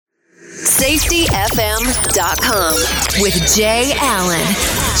SafetyFM.com with Jay Allen.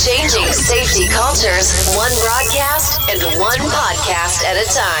 Changing safety cultures, one broadcast and one podcast at a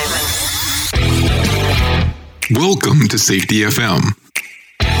time. Welcome to Safety FM,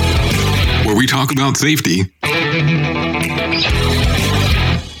 where we talk about safety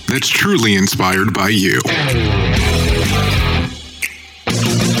that's truly inspired by you.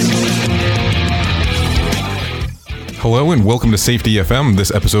 Hello and welcome to Safety FM. This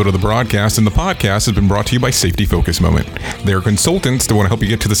episode of the broadcast and the podcast has been brought to you by Safety Focus Moment. They're consultants that want to help you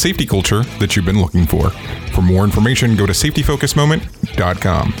get to the safety culture that you've been looking for. For more information, go to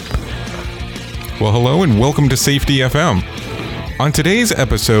safetyfocusmoment.com. Well, hello and welcome to Safety FM. On today's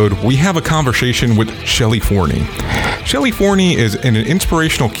episode, we have a conversation with Shelley Forney. Shelley Forney is an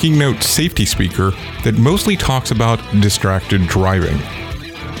inspirational keynote safety speaker that mostly talks about distracted driving.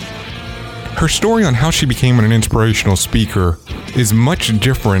 Her story on how she became an inspirational speaker is much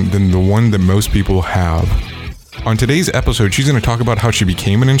different than the one that most people have. On today's episode, she's going to talk about how she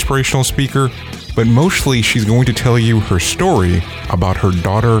became an inspirational speaker, but mostly she's going to tell you her story about her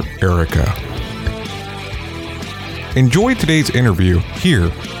daughter, Erica. Enjoy today's interview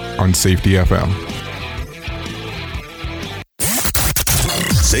here on Safety FM.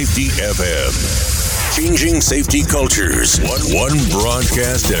 Safety FM. Changing safety cultures, one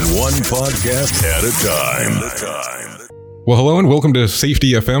broadcast and one podcast at a time. Well, hello and welcome to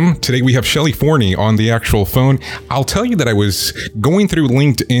Safety FM. Today we have Shelley Forney on the actual phone. I'll tell you that I was going through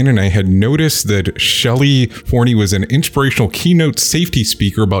LinkedIn and I had noticed that Shelley Forney was an inspirational keynote safety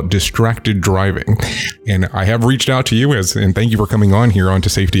speaker about distracted driving. And I have reached out to you and thank you for coming on here onto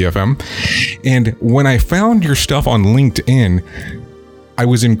Safety FM. And when I found your stuff on LinkedIn, I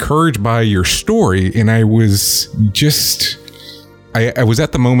was encouraged by your story, and I was just, I was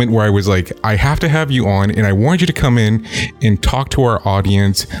at the moment where I was like, I have to have you on, and I want you to come in and talk to our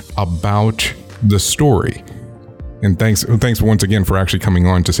audience about the story. And thanks once again for actually coming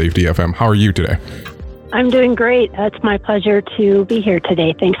on to Safety FM. How are you today? I'm doing great. It's my pleasure to be here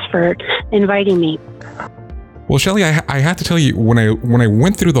today. Thanks for inviting me. Well, Shelley, I have to tell you, when I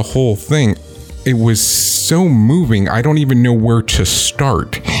went through the whole thing, it was so moving, I don't even know where to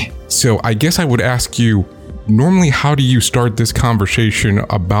start. So I guess I would ask you, normally, how do you start this conversation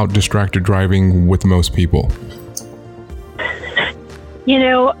about distracted driving with most people? You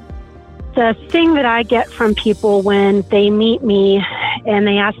know, the thing that I get from people when they meet me and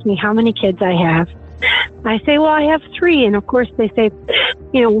they ask me how many kids I have, I say, well, I have 3. And of course they say,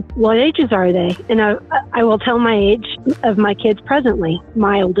 you know, what ages are they? And I will tell my age of my kids presently.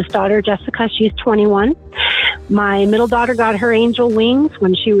 My oldest daughter, Jessica, she's 21. My middle daughter got her angel wings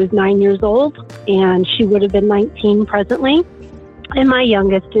when she was 9 years old, and she would have been 19 presently. And my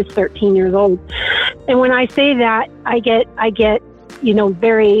youngest is 13 years old. And when I say that, I get, you know,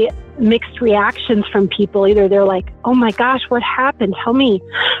 very mixed reactions from people. Either they're like, oh my gosh, what happened? Tell me.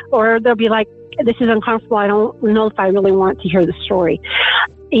 Or they'll be like, this is uncomfortable. I don't know if I really want to hear the story.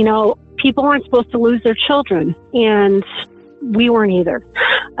 You know, people aren't supposed to lose their children, and we weren't either.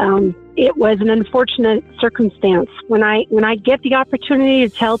 It was an unfortunate circumstance. When I get the opportunity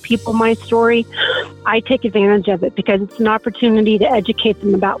to tell people my story, I take advantage of it because it's an opportunity to educate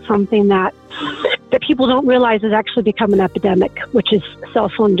them about something that people don't realize has actually become an epidemic, which is cell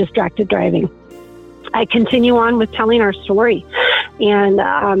phone distracted driving. I continue on with telling our story. And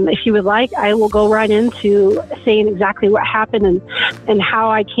if you would like, I will go right into saying exactly what happened and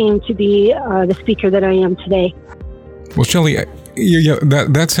how I came to be the speaker that I am today. Well, Shelley, yeah,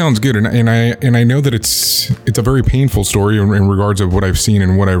 that sounds good, and I know that it's a very painful story in regards of what I've seen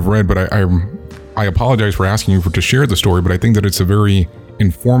and what I've read. But I apologize for asking you to share the story, but I think that it's a very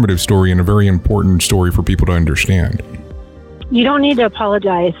informative story and a very important story for people to understand. You don't need to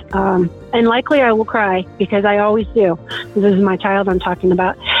apologize. And likely I will cry because I always do. This is my child I'm talking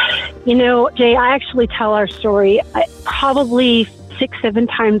about. You know, Jay, I actually tell our story probably 6-7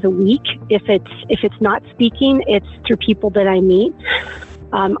 times a week. If it's not speaking, it's through people that I meet.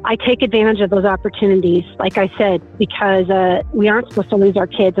 I take advantage of those opportunities, like I said, because we aren't supposed to lose our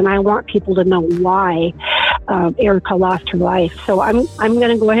kids, and I want people to know why Erica lost her life. So I'm going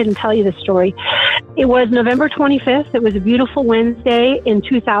to go ahead and tell you the story. It was November 25th. It was a beautiful Wednesday in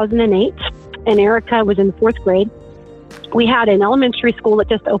 2008, and Erica was in 4th grade. We had an elementary school that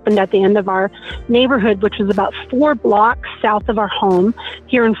just opened at the end of our neighborhood, which was about 4 blocks south of our home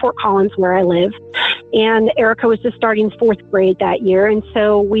here in Fort Collins, where I live. And Erica was just starting 4th grade that year. And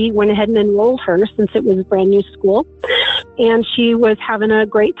so we went ahead and enrolled her since it was a brand new school. And she was having a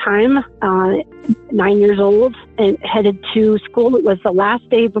great time, 9 years old, and headed to school. It was the last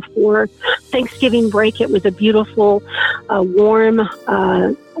day before Thanksgiving break. It was a beautiful, warm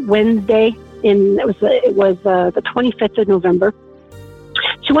Wednesday. It was the 25th of November.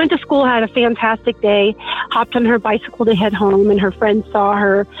 She went to school, had a fantastic day, hopped on her bicycle to head home, and her friend saw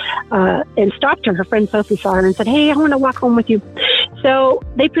her and stopped her. Her friend Sophie saw her and said, "Hey, I want to walk home with you." So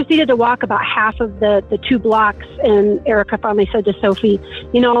they proceeded to walk about half of the 2 blocks, and Erica finally said to Sophie,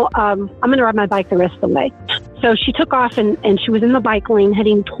 I'm going to ride my bike the rest of the way. So she took off, and she was in the bike lane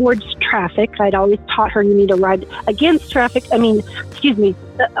heading towards traffic. I'd always taught her you need to ride against traffic. On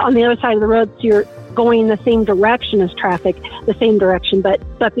the other side of the road, so you're going the same direction as traffic, the same direction. But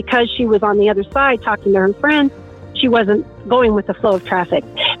because she was on the other side talking to her friend, she wasn't going with the flow of traffic.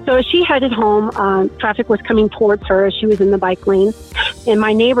 So as she headed home, traffic was coming towards her as she was in the bike lane. And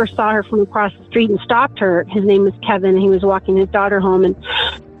my neighbor saw her from across the street and stopped her. His name is Kevin. He was walking his daughter home. And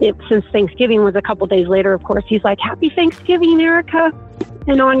since Thanksgiving was a couple days later, of course, he's like, "Happy Thanksgiving, Erica."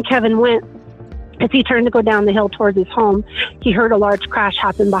 And on Kevin went. As he turned to go down the hill towards his home, he heard a large crash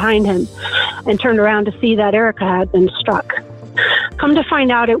happen behind him and turned around to see that Erica had been struck. Come to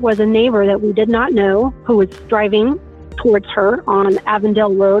find out, it was a neighbor that we did not know who was driving towards her on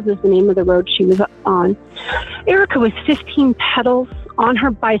Avondale Road, was the name of the road she was on. Erica was 15 pedals on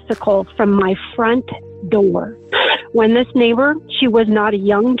her bicycle from my front door. When this neighbor, she was not a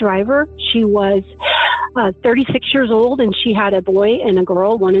young driver. She was 36 years old, and she had a boy and a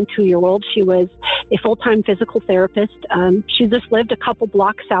girl, 1 and 2 year old. She was a full-time physical therapist. She just lived a couple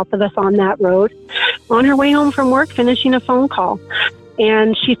blocks south of us on that road. On her way home from work, finishing a phone call,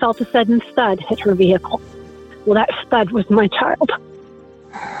 and she felt a sudden thud hit her vehicle. Well, that thud was my child.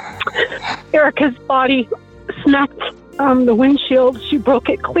 Erica's body smacked the windshield. She broke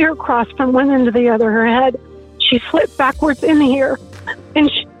it clear across from one end to the other. Her head, she slipped backwards in the air, and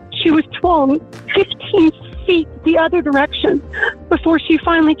she was thrown 15 feet the other direction before she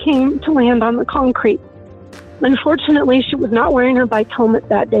finally came to land on the concrete. Unfortunately, she was not wearing her bike helmet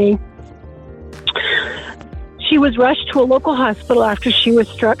that day. She was rushed to a local hospital after she was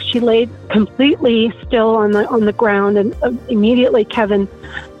struck. She laid completely still on the ground, and immediately Kevin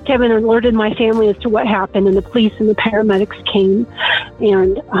alerted my family as to what happened, and the police and the paramedics came,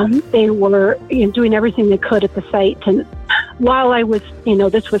 and they were doing everything they could at the site. And while I was,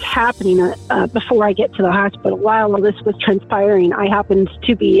 this was happening before I get to the hospital, while all this was transpiring, I happened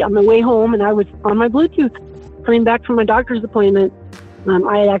to be on my way home, and I was on my Bluetooth coming back from my doctor's appointment.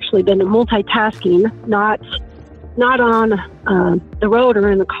 I had actually been multitasking, not on the road or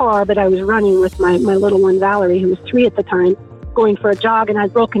in the car, but I was running with my little one, Valerie, who was 3 at the time, going for a jog, and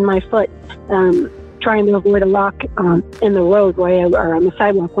I'd broken my foot trying to avoid a rock in the roadway or on the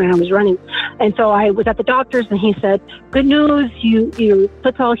sidewalk when I was running. And so I was at the doctor's, and he said, "Good news, your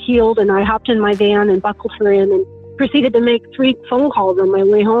foot's all healed." And I hopped in my van and buckled her in and proceeded to make 3 phone calls on my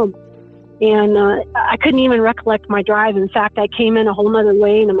way home. And I couldn't even recollect my drive. In fact, I came in a whole other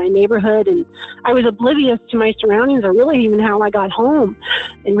way into my neighborhood, and I was oblivious to my surroundings or really even how I got home,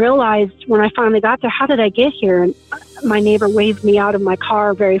 and realized when I finally got there, how did I get here? And my neighbor waved me out of my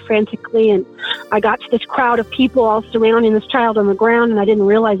car very frantically, and I got to this crowd of people all surrounding this child on the ground, and I didn't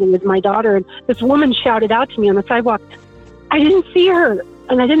realize it was my daughter. And this woman shouted out to me on the sidewalk. I didn't see her,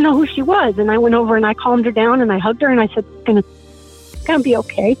 and I didn't know who she was. And I went over and I calmed her down, and I hugged her, and I said, "It's gonna be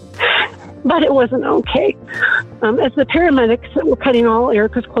okay." But it wasn't okay. As the paramedics were cutting all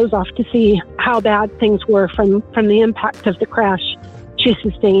Erica's clothes off to see how bad things were from the impact of the crash she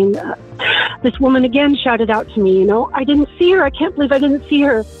sustained, this woman again shouted out to me, "I didn't see her. I can't believe I didn't see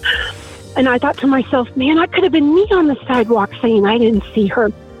her." And I thought to myself, man, I could have been me on the sidewalk saying I didn't see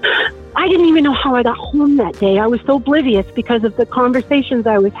her. I didn't even know how I got home that day. I was so oblivious because of the conversations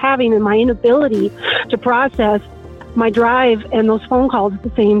I was having and my inability to process my drive and those phone calls at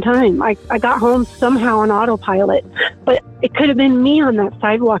the same time. I got home somehow on autopilot, but it could have been me on that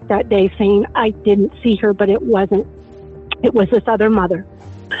sidewalk that day saying I didn't see her, but it wasn't. It was this other mother.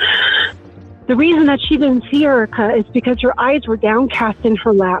 The reason that she didn't see Erica is because her eyes were downcast in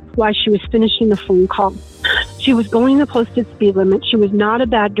her lap while she was finishing the phone call. She was going the posted speed limit. She was not a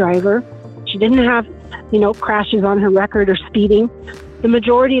bad driver. She didn't have, crashes on her record or speeding. The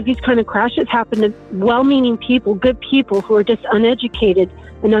majority of these kind of crashes happen to well-meaning people, good people who are just uneducated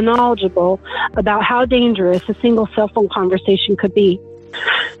and unknowledgeable about how dangerous a single cell phone conversation could be.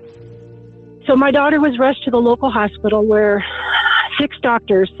 So my daughter was rushed to the local hospital where 6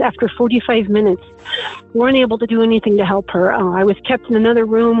 doctors, after 45 minutes, weren't able to do anything to help her. I was kept in another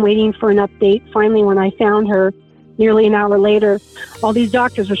room waiting for an update. Finally, when I found her nearly an hour later, all these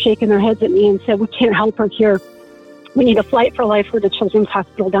doctors were shaking their heads at me and said, "We can't help her here. We need a flight for life for the Children's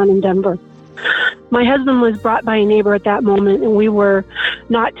Hospital down in Denver. My husband was brought by a neighbor at that moment, and we were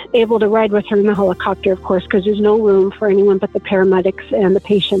not able to ride with her in the helicopter, of course, because there's no room for anyone but the paramedics and the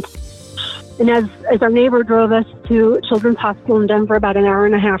patient. And as our neighbor drove us to Children's Hospital in Denver, about an hour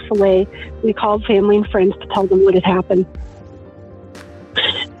and a half away, we called family and friends to tell them what had happened.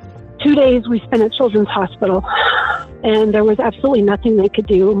 2 days we spent at Children's Hospital, and there was absolutely nothing they could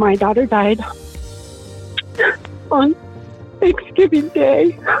do. My daughter died on Thanksgiving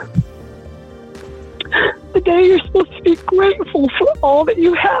Day. The day you're supposed to be grateful for all that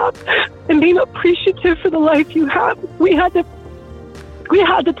you have and being appreciative for the life you have. We had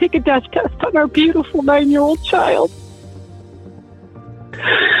to take a death test on our beautiful 9-year-old child.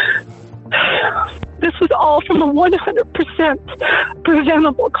 This was all from a 100%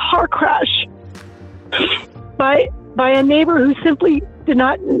 preventable car crash by a neighbor who simply did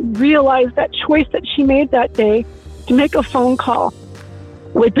not realize that choice that she made that day to make a phone call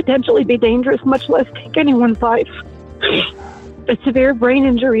would potentially be dangerous, much less take anyone's life. A severe brain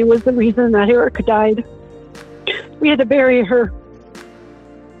injury was the reason that Erica died. We had to bury her.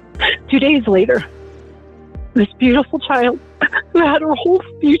 2 days later, this beautiful child who had her whole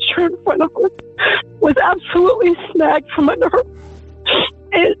future in front of her was absolutely snagged from under her.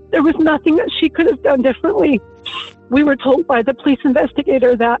 There was nothing that she could have done differently. We were told by the police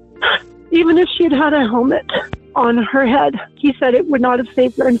investigator that even if she had had a helmet on her head, he said it would not have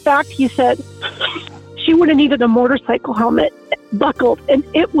saved her. In fact, he said she would have needed a motorcycle helmet buckled, and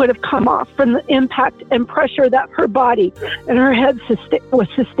it would have come off from the impact and pressure that her body and her head was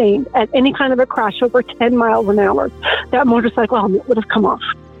sustained at any kind of a crash over 10 miles an hour. That motorcycle helmet would have come off.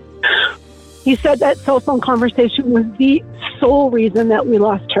 He said that cell phone conversation was the sole reason that we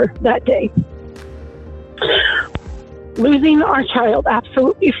lost her that day. Losing our child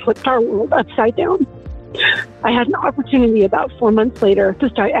absolutely flipped our world upside down. I had an opportunity about 4 months later to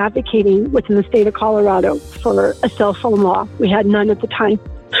start advocating within the state of Colorado for a cell phone law. We had none at the time.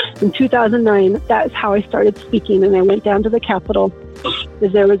 In 2009, that is how I started speaking, and I went down to the Capitol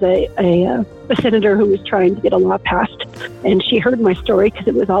because there was a senator who was trying to get a law passed, and she heard my story because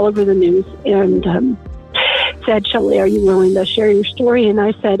it was all over the news, and said, "Shelley, are you willing to share your story?" And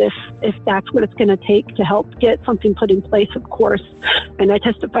I said, if that's what it's going to take to help get something put in place, of course. And I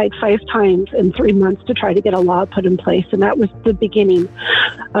testified 5 times in 3 months to try to get a law put in place. And that was the beginning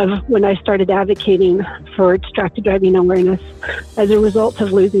of when I started advocating for distracted driving awareness as a result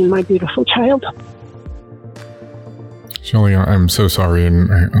of losing my beautiful child. Shelley, I'm so sorry, and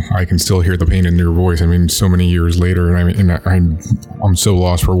I can still hear the pain in your voice. I mean, so many years later, and I'm so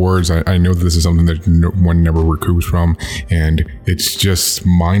lost for words. I know that this is something that one never recoups from, and it's just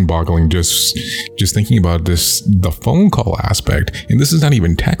mind-boggling just thinking about this, the phone call aspect, and this is not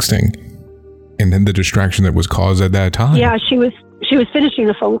even texting, and then the distraction that was caused at that time. Yeah, she was finishing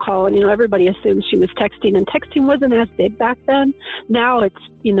a phone call, and everybody assumed she was texting, and texting wasn't as big back then. Now it's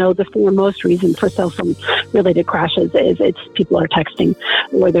the foremost reason for cell phone related crashes is it's people are texting,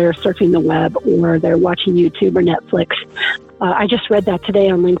 or they're surfing the web, or they're watching YouTube or Netflix. I just read that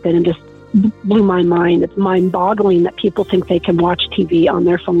today on LinkedIn and just blew my mind. It's mind-boggling that people think they can watch TV on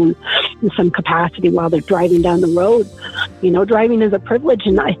their phone in some capacity while they're driving down the road. Driving is a privilege,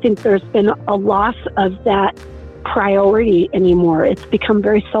 and I think there's been a loss of that priority anymore. It's become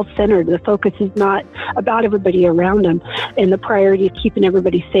very self-centered. The focus is not about everybody around them, and the priority of keeping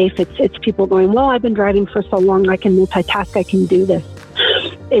everybody safe. It's people going, well, I've been driving for so long, I can multitask, I can do this.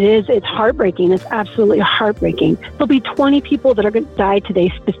 It's heartbreaking. It's absolutely heartbreaking. There'll be 20 people that are going to die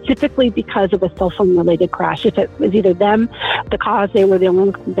today specifically because of a cell phone related crash. If it was either them, the cause, they were their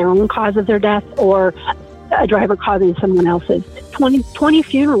own cause of their death, or a driver causing someone else's. 20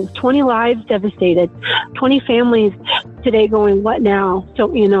 funerals, 20 lives devastated, 20 families today going, what now? So,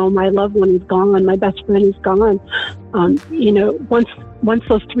 my loved one is gone, my best friend is gone. Once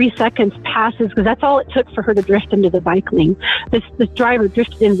those 3 seconds passes, because that's all it took for her to drift into the bike lane. This driver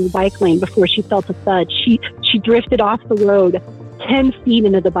drifted into the bike lane before she felt a thud. She drifted off the road 10 feet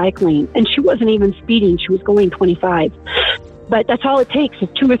into the bike lane, and she wasn't even speeding. She was going 25. But that's all it takes is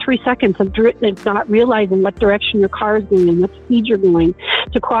 2 or 3 seconds of not realizing what direction your car is going and what speed you're going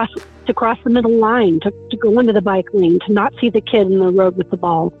to cross the middle line, to go into the bike lane, to not see the kid in the road with the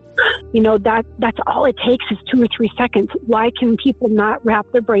ball. That's all it takes is 2 or 3 seconds. Why can people not wrap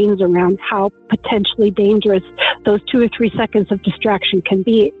their brains around how potentially dangerous those 2 or 3 seconds of distraction can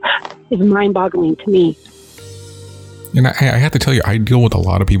be? Is mind-boggling to me. And I have to tell you, I deal with a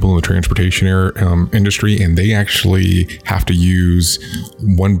lot of people in the transportation industry, and they actually have to use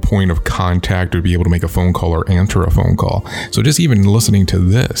one point of contact to be able to make a phone call or answer a phone call. So just even listening to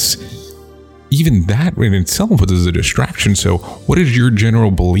this, even that in itself is a distraction. So what is your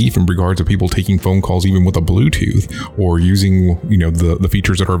general belief in regards to people taking phone calls even with a Bluetooth, or using, the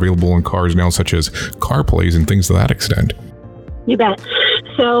features that are available in cars now, such as CarPlays and things to that extent? You bet.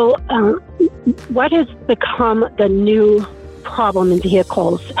 So what has become the new problem in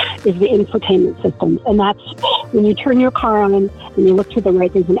vehicles is the infotainment systems. And that's when you turn your car on and you look to the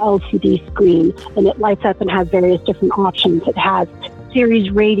right, there's an LCD screen, and it lights up and has various different options. It has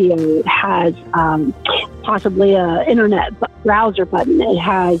Sirius radio, it has possibly a internet browser button, it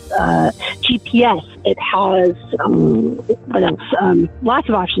has GPS, it has what else? Lots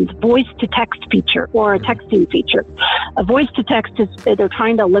of options. Voice to text feature or a texting feature. A voice to text is they're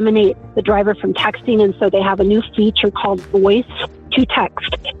trying to eliminate the driver from texting, and so they have a new feature called voice to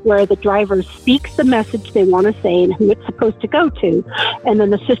text, where the driver speaks the message they want to say and who it's supposed to go to, and then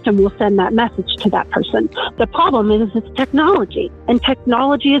the system will send that message to that person. The problem is it's technology, and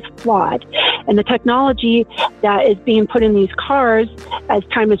technology is flawed. And the technology that is being put in these cars as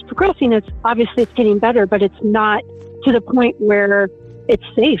time is progressing, it's getting better, but it's not to the point where it's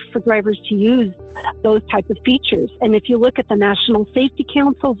safe for drivers to use those type of features. And if you look at the National Safety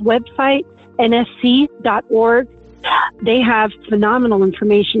Council's website, nsc.org, they have phenomenal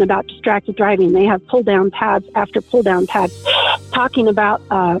information about distracted driving. They have pull-down tabs after pull-down tabs talking about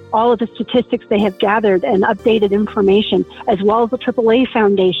all of the statistics they have gathered and updated information, as well as the AAA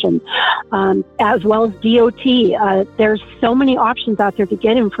Foundation, as well as DOT. There's so many options out there to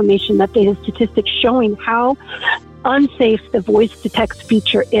get information, updated statistics showing how unsafe the voice to text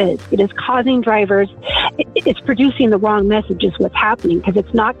feature is. It is causing drivers, it's producing the wrong message is what's happening, because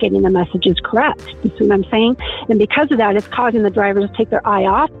it's not getting the messages correct. You see what I'm saying? And because of that, it's causing the drivers to take their eye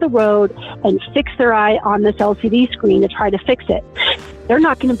off the road and fix their eye on this LCD screen to try to fix it. They're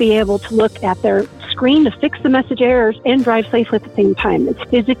not going to be able to look at their screen to fix the message errors and drive safely at the same time. It's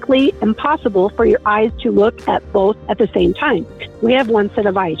physically impossible for your eyes to look at both at the same time. We have one set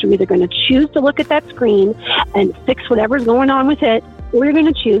of eyes. You're either going to choose to look at that screen and fix whatever's going on with it, or you're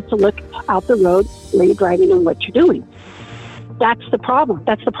going to choose to look out the road where you're driving and what you're doing. That's the problem.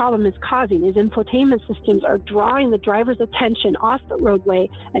 That's the problem it's causing, is infotainment systems are drawing the driver's attention off the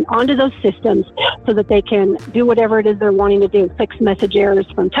roadway and onto those systems so that they can do whatever it is they're wanting to do, fix message errors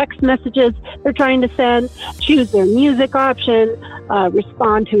from text messages they're trying to send, choose their music option,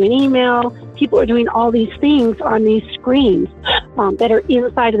 respond to an email. People are doing all these things on these screens that are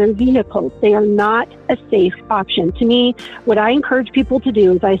inside of their vehicles. They are not a safe option. To me, what I encourage people to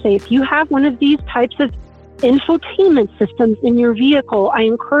do is I say, if you have one of these types of infotainment systems in your vehicle, I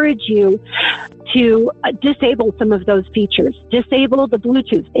encourage you to disable some of those features. Disable the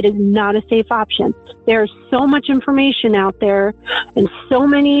Bluetooth. It is not a safe option. There's so much information out there and so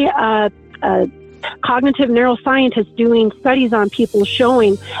many cognitive neuroscientists doing studies on people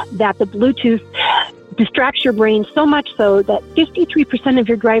showing that the Bluetooth distracts your brain so much so that 53% of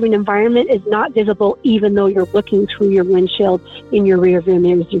your driving environment is not visible, even though you're looking through your windshield, in your rear view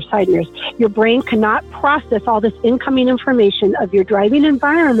mirrors, your side mirrors. Your brain cannot process all this incoming information of your driving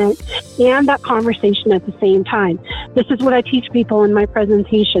environment and that conversation at the same time. This is what I teach people in my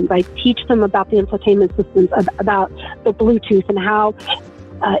presentations. I teach them about the infotainment systems, about the Bluetooth, and how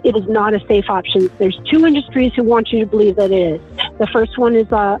it is not a safe option. There's two industries who want you to believe that it is. The first one is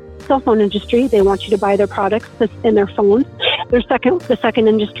cell phone industry. They want you to buy their products in their phones. The second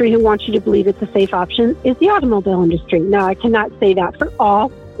industry who wants you to believe it's a safe option is the automobile industry. Now, I cannot say that for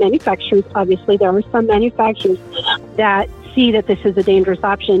all manufacturers. Obviously, there are some manufacturers that see that this is a dangerous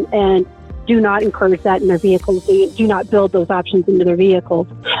option and do not encourage that in their vehicles. They do not build those options into their vehicles.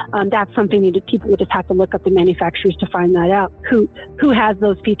 That's something people would just have to look up the manufacturers to find that out. Who has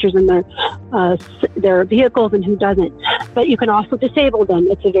those features in their vehicles and who doesn't. But you can also disable them.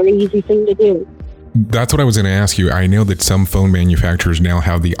 It's a very easy thing to do. That's what I was going to ask you. I know that some phone manufacturers now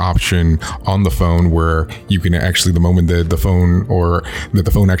have the option on the phone where you can actually, the moment that the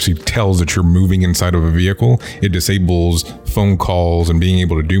phone actually tells that you're moving inside of a vehicle, it disables phone calls and being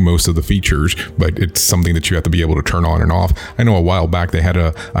able to do most of the features, but it's something that you have to be able to turn on and off. I know a while back they had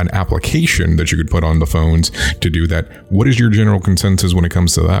an application that you could put on the phones to do that. What is your general consensus when it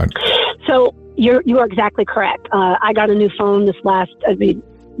comes to that? So you are exactly correct. I got a new phone this last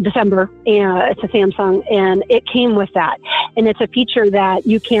December, and it's a Samsung, and it came with that. And it's a feature that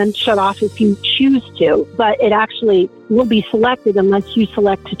you can shut off if you choose to, but it actually will be selected unless you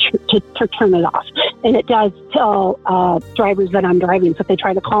select to turn it off. And it does tell drivers that I'm driving. So if they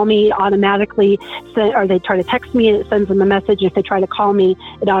try to call me automatically, or they try to text me, it sends them a message. If they try to call me,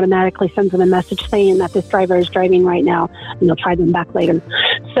 it automatically sends them a message saying that this driver is driving right now, and they'll try them back later.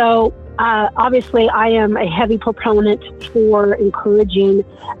 So Obviously, I am a heavy proponent for encouraging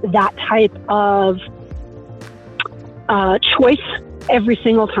that type of choice every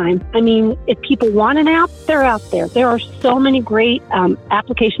single time. I mean, if people want an app, they're out there. There are so many great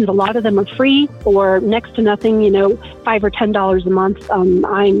applications. A lot of them are free or next to nothing, $5 or $10 a month.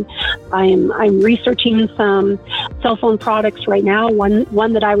 I'm researching some cell phone products right now.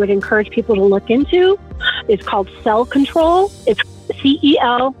 One that I would encourage people to look into is called Cell Control. It's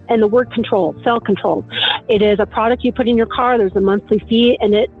CEL and the word control, Cell Control. It is a product you put in your car. There's a monthly fee,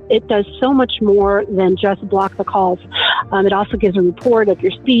 and it does so much more than just block the calls. It also gives a report of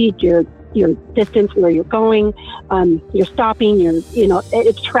your speed, your distance, where you're going, you're stopping,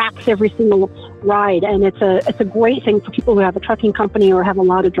 it tracks every single ride, and it's a great thing for people who have a trucking company or have a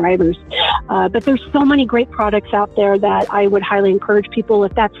lot of drivers. But there's so many great products out there that I would highly encourage people,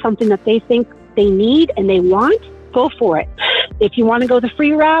 if that's something that they think they need and they want, go for it. If you want to go the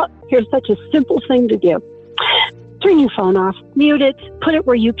free route, here's such a simple thing to do. Turn your phone off, mute it, put it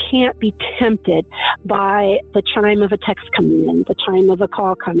where you can't be tempted by the chime of a text coming in, the chime of a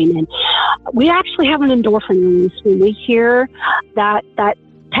call coming in. We actually have an endorphin release when we hear that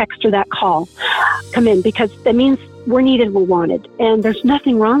text or that call come in, because that means we're needed, we're wanted. And there's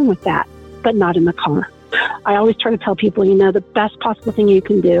nothing wrong with that, but not in the car. I always try to tell people, the best possible thing you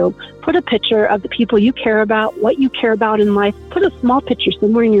can do, put a picture of the people you care about, what you care about in life, put a small picture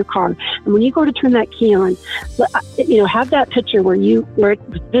somewhere in your car. And when you go to turn that key on, have that picture where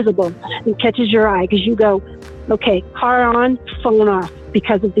it's visible and catches your eye, because you go, okay, car on, phone off,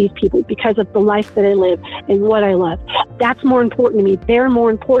 because of these people, because of the life that I live and what I love. That's more important to me. They're more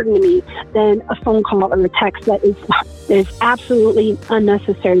important to me than a phone call or a text that is absolutely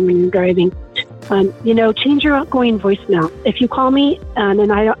unnecessary when you're driving. Change your outgoing voicemail. If you call me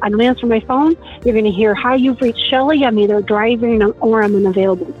and I don't answer my phone, you're going to hear, "Hi, you've reached Shelley. I'm either driving or I'm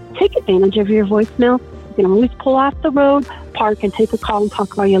unavailable." Take advantage of your voicemail. You can always pull off the road, park, and take a call and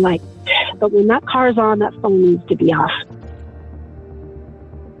talk while you like. But when that car's on, that phone needs to be off.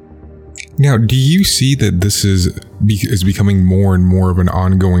 Now, do you see that this is becoming more and more of an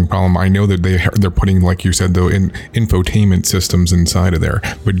ongoing problem? I know that they're putting, like you said, though, in infotainment systems inside of there.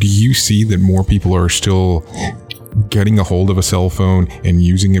 But do you see that more people are still getting a hold of a cell phone and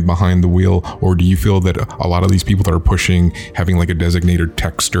using it behind the wheel? Or do you feel that a lot of these people that are pushing having like a designated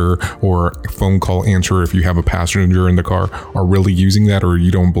texter or phone call answerer if you have a passenger in the car are really using that, or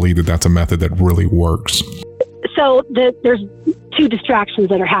you don't believe that that's a method that really works? So there's two distractions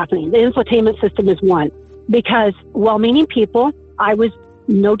that are happening. The infotainment system is one, because well-meaning people, I was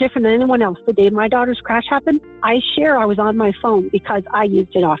no different than anyone else. The day my daughter's crash happened, I was on my phone because I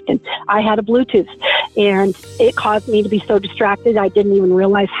used it often. I had a Bluetooth, and it caused me to be so distracted I didn't even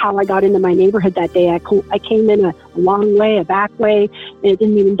realize how I got into my neighborhood that day. I came in a long way, a back way, and it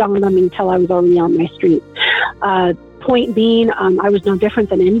didn't even dawn on me until I was already on my street. Point being, I was no different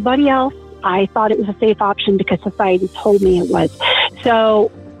than anybody else. I thought it was a safe option because society told me it was.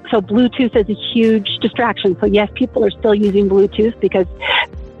 So Bluetooth is a huge distraction. So yes, people are still using Bluetooth because,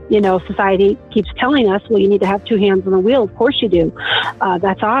 society keeps telling us, well, you need to have two hands on the wheel. Of course you do.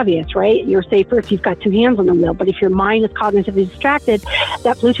 That's obvious, right? You're safer if you've got two hands on the wheel. But if your mind is cognitively distracted,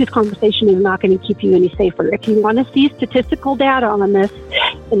 that Bluetooth conversation is not going to keep you any safer. If you want to see statistical data on this,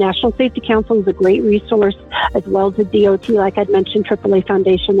 the National Safety Council is a great resource, as well as the DOT, like I'd mentioned, AAA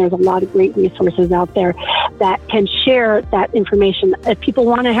Foundation. There's a lot of great resources out there that can share that information. If people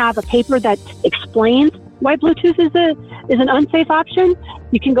want to have a paper that explains why Bluetooth is an unsafe option,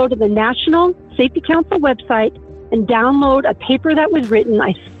 you can go to the National Safety Council website and download a paper that was written,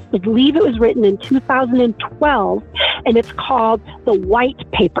 I believe it was written in 2012, and it's called the White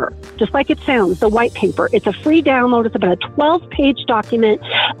Paper, just like it sounds, the White Paper. It's a free download. It's about a 12-page document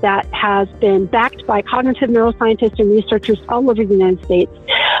that has been backed by cognitive neuroscientists and researchers all over the United States.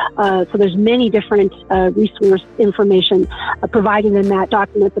 So there's many different resource information provided in that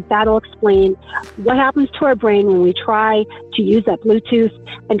document, but that'll explain what happens to our brain when we try to use that Bluetooth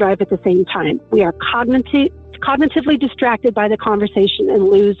and drive at the same time. We are cognitively distracted by the conversation and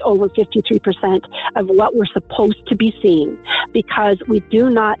lose over 53% of what we're supposed to be seeing because we do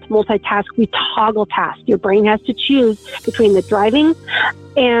not multitask, we toggle task. Your brain has to choose between the driving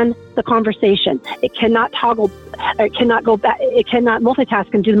and the conversation. It cannot it cannot go back, it cannot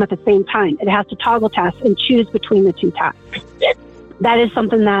multitask and do them at the same time. It has to toggle task and choose between the two tasks. That is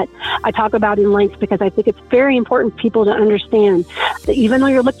something that I talk about in length because I think it's very important for people to understand that even though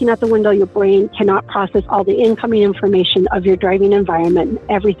you're looking at the window, your brain cannot process all the incoming information of your driving environment and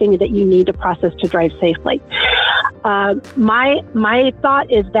everything that you need to process to drive safely. My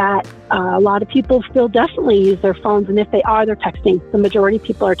thought is that a lot of people still definitely use their phones, and if they are, they're texting. The majority of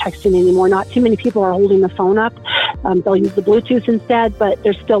people are texting anymore. Not too many people are holding the phone up. They'll use the Bluetooth instead, but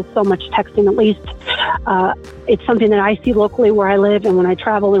there's still so much texting. At least it's something that I see locally where I live, and when I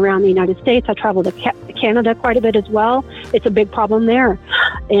travel around the United States, I travel to Canada quite a bit as well. It's a big problem there,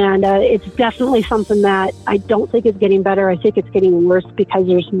 and it's definitely something that I don't think is getting better. I think it's getting worse because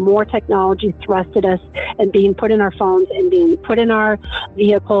there's more technology thrust at us and being put in our phones and being put in our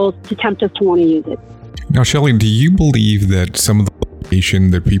vehicles to tempt us to want to use it. Now, Shelley, do you believe that some of the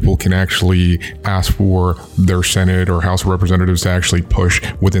legislation that people can actually ask for their Senate or House of Representatives to actually push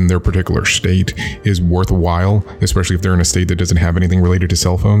within their particular state is worthwhile, especially if they're in a state that doesn't have anything related to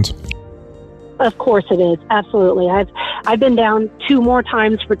cell phones? Of course it is. Absolutely. I've been down 2 more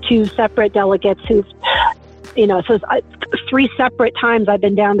times for 2 separate delegates who've, so 3 separate times I've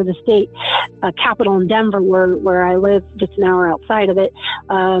been down to the state capitol in Denver, where I live, just an hour outside of it.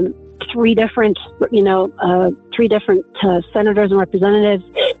 3 different senators and representatives,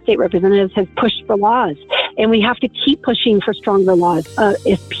 state representatives have pushed for laws, and we have to keep pushing for stronger laws.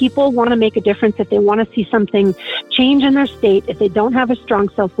 If people want to make a difference, if they want to see something change in their state, if they don't have a strong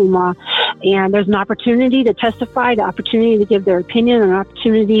cell phone law, and there's an opportunity to testify, the opportunity to give their opinion, an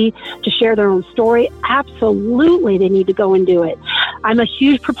opportunity to share their own story, absolutely they need to go and do it. I'm a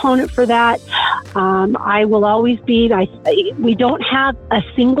huge proponent for that. I will always be. We don't have a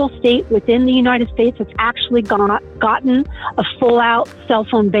single state within the United States that's actually gotten a full-out cell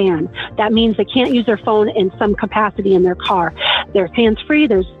phone ban. That means they can't use their phone in some capacity in their car. There's hands-free.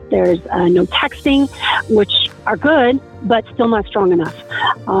 There's no texting, which are good, but still not strong enough.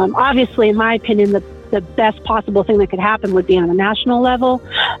 Obviously, in my opinion, the best possible thing that could happen would be on a national level.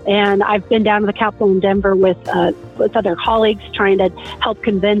 And I've been down to the Capitol in Denver with other colleagues trying to help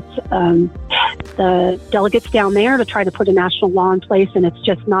convince the delegates down there to try to put a national law in place. And it's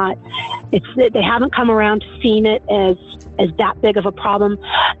just not, they haven't come around to seeing it as that big of a problem.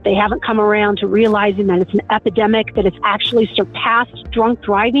 They haven't come around to realizing that it's an epidemic, that it's actually surpassed drunk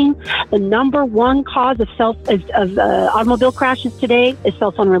driving. The number one cause of automobile crashes today is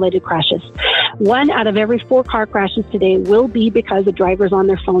cell phone related crashes. 1 out of every 4 car crashes today will be because the driver's on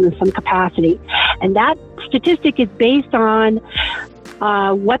their phone in some capacity. And that statistic is based on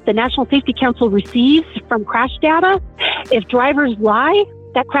what the National Safety Council receives from crash data. If drivers lie,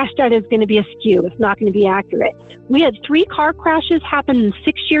 that crash data is going to be askew. It's not going to be accurate. We had 3 car crashes happen in a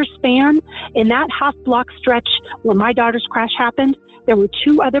 6-year span. In that half block stretch where my daughter's crash happened, there were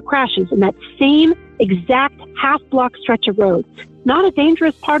 2 other crashes in that same exact half block stretch of road. Not a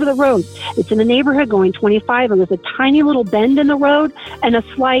dangerous part of the road. It's in a neighborhood going 25, and there's a tiny little bend in the road and a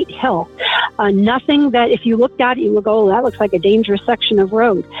slight hill. Nothing that if you looked at it, you would go, oh, that looks like a dangerous section of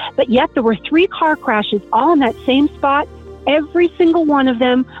road. But yet there were 3 car crashes all in that same spot. Every single one of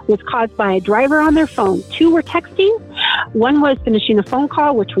them was caused by a driver on their phone. 2 were texting. 1 was finishing a phone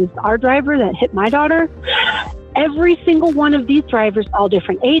call, which was our driver that hit my daughter. Every single one of these drivers, all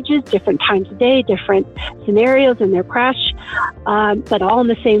different ages, different times of day, different scenarios in their crash, but all in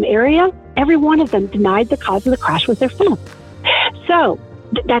the same area, every one of them denied the cause of the crash was their phone. So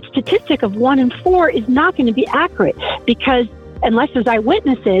that statistic of 1 in 4 is not going to be accurate, because unless there's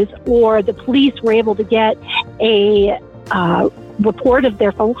eyewitnesses or the police were able to get a report of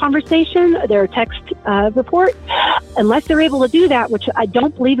their phone conversation, their text report, unless they're able to do that, which I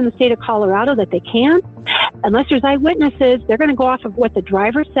don't believe in the state of Colorado that they can, unless there's eyewitnesses, they're going to go off of what the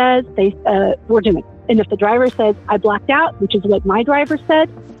driver says we're doing. And if the driver says, I blacked out, which is what my driver said,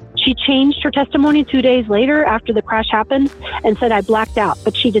 she changed her testimony 2 days later after the crash happened and said, I blacked out,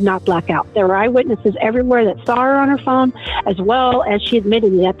 but she did not black out. There were eyewitnesses everywhere that saw her on her phone, as well as she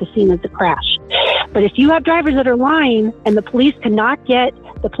admitted it at the scene of the crash. But if you have drivers that are lying and the police cannot get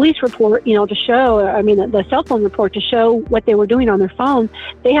the police report, to show, the cell phone report to show what they were doing on their phone,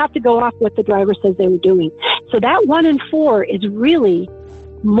 they have to go off what the driver says they were doing. So that 1 in 4 is really,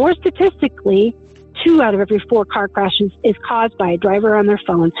 more statistically, 2 out of every 4 car crashes is caused by a driver on their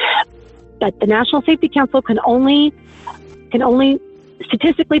phone. But the National Safety Council can only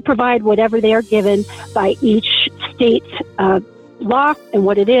statistically provide whatever they are given by each state's law and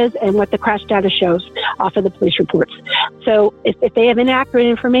what it is and what the crash data shows off of the police reports. So if they have inaccurate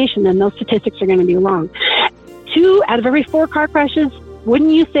information, then those statistics are going to be wrong. 2 out of every 4 car crashes,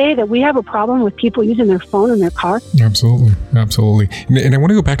 wouldn't you say that we have a problem with people using their phone in their car? Absolutely. And I want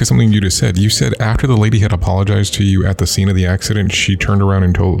to go back to something you just said. You said after the lady had apologized to you at the scene of the accident, she turned around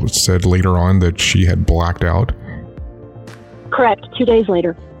and said later on that she had blacked out? Correct. 2 days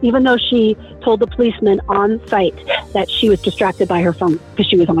later, even though she told the policeman on site that she was distracted by her phone because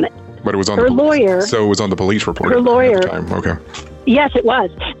she was on it. But it was on her lawyer. So it was on the police report. Her lawyer. At the time. Okay. Yes, it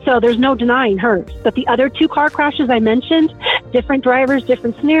was. So there's no denying hers. But the other 2 car crashes I mentioned, different drivers,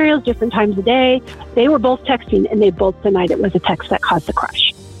 different scenarios, different times of day, they were both texting, and they both denied it was a text that caused the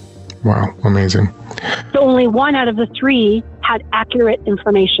crash. Wow, amazing. So only 1 out of the 3 had accurate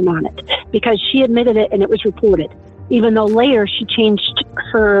information on it because she admitted it and it was reported. Even though later she changed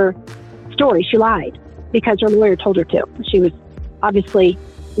her story, she lied because her lawyer told her to. She was obviously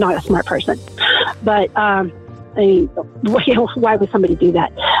not a smart person. But I mean, why would somebody do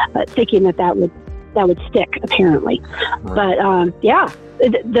that? Thinking that would stick, apparently. Right. But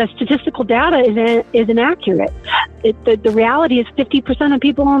the statistical data is inaccurate. The reality is 50% of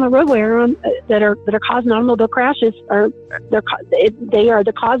people on the roadway that are causing automobile crashes they are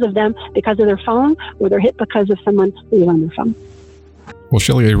the cause of them because of their phone, or they're hit because of someone who's on their phone. Well,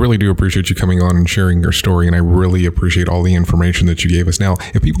 Shelley, I really do appreciate you coming on and sharing your story, and I really appreciate all the information that you gave us. Now,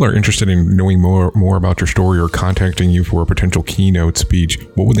 if people are interested in knowing more about your story or contacting you for a potential keynote speech,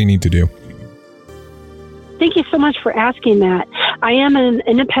 what would they need to do? Thank you so much for asking that. I am an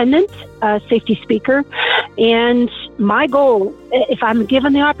independent safety speaker, and my goal, if I'm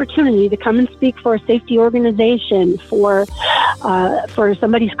given the opportunity to come and speak for a safety organization, for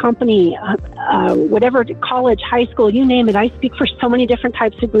somebody's company, whatever, college, high school, you name it, I speak for so many different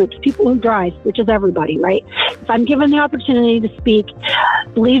types of groups, people who drive, which is everybody, right? If I'm given the opportunity to speak,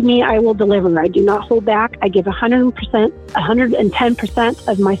 believe me, I will deliver. I do not hold back. I give 100%, 110%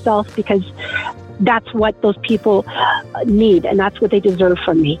 of myself, because that's what those people need, and that's what they deserve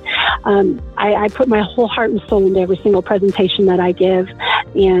from me. I put my whole heart and soul into every single presentation that I give,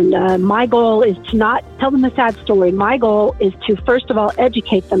 and my goal is to not tell them a sad story. My goal is to, first of all,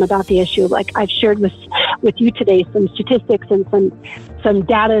 educate them about the issue. Like I've shared with you today, some statistics and some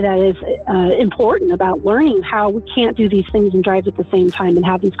data that is important about learning how we can't do these things and drive at the same time and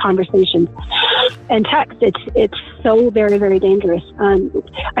have these conversations. And text, it's so very, very dangerous.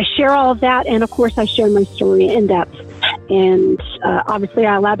 I share all of that, and of course I share my story in depth. And obviously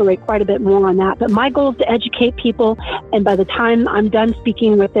I elaborate quite a bit more on that. But my goal is to educate people, and by the time I'm done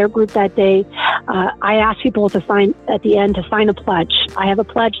speaking with their group that day, I ask people to sign at the end to sign a pledge. I have a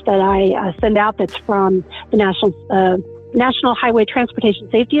pledge that I send out that's from the National Highway Transportation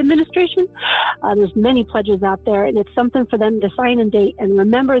Safety Administration. There's many pledges out there, and it's something for them to sign and date and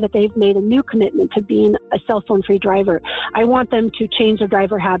remember that they've made a new commitment to being a cell phone free driver. I want them to change their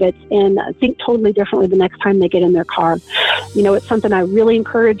driver habits and think totally differently the next time they get in their car. You know, it's something I really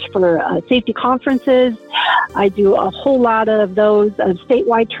encourage for safety conferences. I do a whole lot of those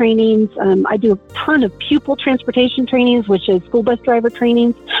statewide trainings. I do a ton of pupil transportation trainings, which is school bus driver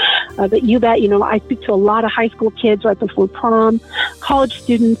trainings. But you bet, I speak to a lot of high school kids right before prom, college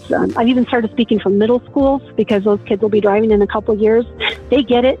students. I've even started speaking for middle schools because those kids will be driving in a couple of years. They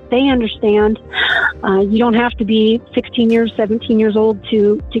get it. They understand. You don't have to be 16 years, 17 years old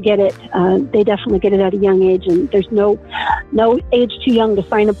to get it. They definitely get it at a young age, and there's no age too young to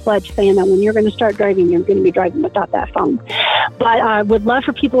sign a pledge saying that when you're going to start driving, you're going to be driving without that phone. But I would love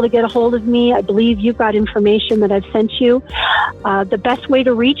for people to get a hold of me. I believe you've got information that I've sent you. The best way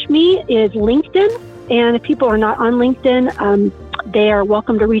to reach me is LinkedIn. And if people are not on LinkedIn, they are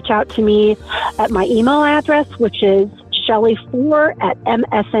welcome to reach out to me at my email address, which is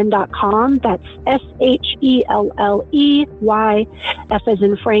shelley4@msn.com. That's SHELLEY, F as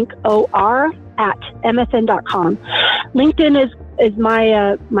in Frank, OR, at msn.com. LinkedIn is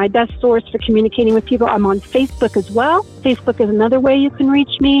my best source for communicating with people. I'm on Facebook as well. Facebook is another way you can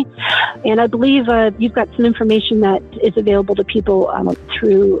reach me. And I believe you've got some information that is available to people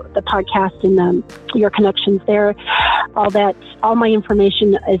through the podcast and your connections there. All my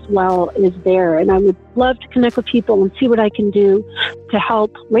information as well is there. And I would love to connect with people and see what I can do to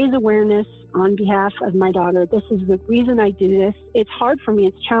help raise awareness on behalf of my daughter. This is the reason I do this. It's hard for me.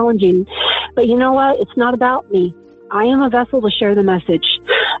 It's challenging. But you know what? It's not about me. I am a vessel to share the message.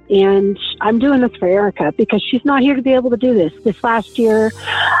 And I'm doing this for Erica because she's not here to be able to do this. This last year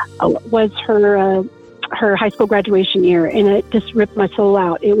was her high school graduation year, and it just ripped my soul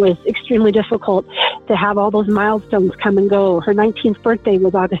out. It was extremely difficult to have all those milestones come and go. Her 19th birthday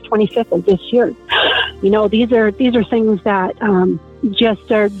was August 25th of this year. These are things that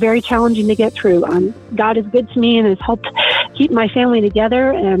just are very challenging to get through. God is good to me and has helped keep my family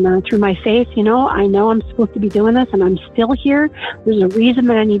together, and through my faith, I know I'm supposed to be doing this, and I'm still here. There's a reason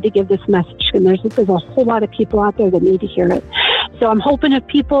that I need to give this message, and there's a whole lot of people out there that need to hear it. So I'm hoping if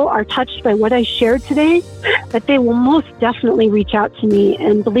people are touched by what I shared today, that they will most definitely reach out to me.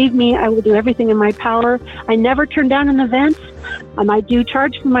 And believe me, I will do everything in my power. I never turn down an event. I do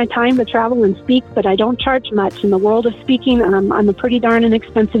charge for my time to travel and speak, but I don't charge much. In the world of speaking, I'm a pretty darn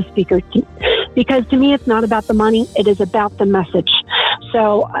inexpensive speaker, because to me, it's not about the money. It is about the message.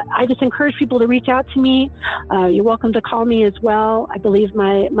 So I just encourage people to reach out to me. You're welcome to call me as well. I believe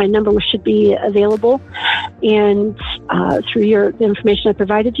my number should be available, and through the information I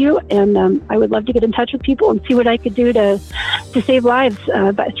provided you. And I would love to get in touch with people and see what I could do to save lives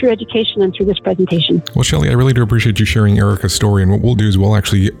through education and through this presentation. Well, Shelley, I really do appreciate you sharing Erica's story. And what we'll do is we'll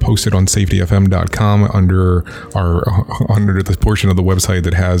actually post it on safetyfm.com under the portion of the website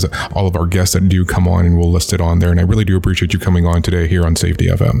that has all of our guests that do come on, and we'll list it on there. And I really do appreciate you coming on today here on Safety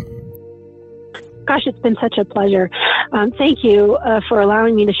FM. Gosh, it's been such a pleasure. Thank you for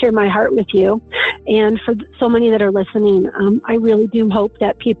allowing me to share my heart with you. And for so many that are listening, I really do hope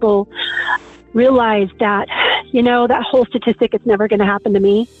that people realize that, that whole statistic, it's never going to happen to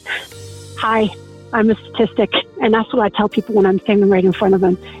me. Hi, I'm a statistic. And that's what I tell people when I'm standing right in front of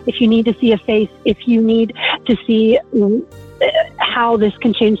them. If you need to see a face, if you need to see how this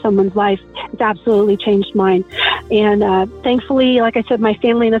can change someone's life, it's absolutely changed mine. And thankfully, like I said, my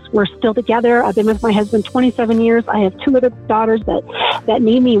family and us, we're still together. I've been with my husband 27 years. I have 2 other daughters that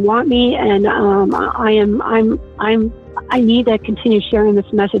need me, want me, and I need to continue sharing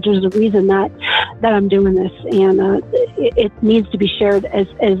this message. There's a reason that I'm doing this, and it needs to be shared as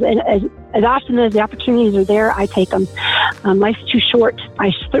often as the opportunities are there. I take them. Life's too short.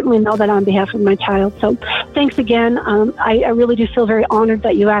 I certainly know that on behalf of my child. So thanks again. I really do feel very honored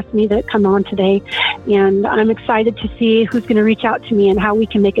that you asked me to come on today, and I'm excited to see who's going to reach out to me and how we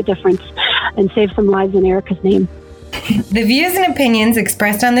can make a difference and save some lives in Erica's name. The views and opinions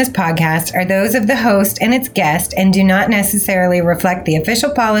expressed on this podcast are those of the host and its guest and do not necessarily reflect the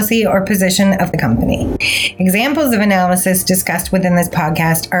official policy or position of the company. Examples of analysis discussed within this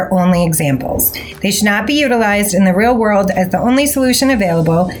podcast are only examples. They should not be utilized in the real world as the only solution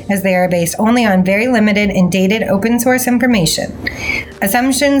available, as they are based only on very limited and dated open source information.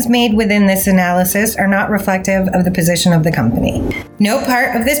 Assumptions made within this analysis are not reflective of the position of the company. No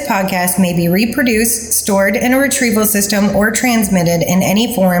part of this podcast may be reproduced, stored in a retrieval system, or transmitted in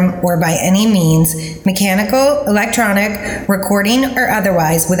any form or by any means, mechanical, electronic, recording, or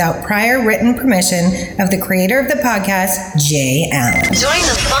otherwise, without prior written permission of the creator of the podcast, Jay Allen. Join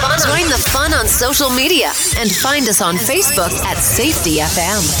the fun on social media and find us on Facebook at Safety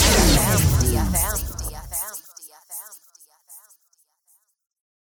FM.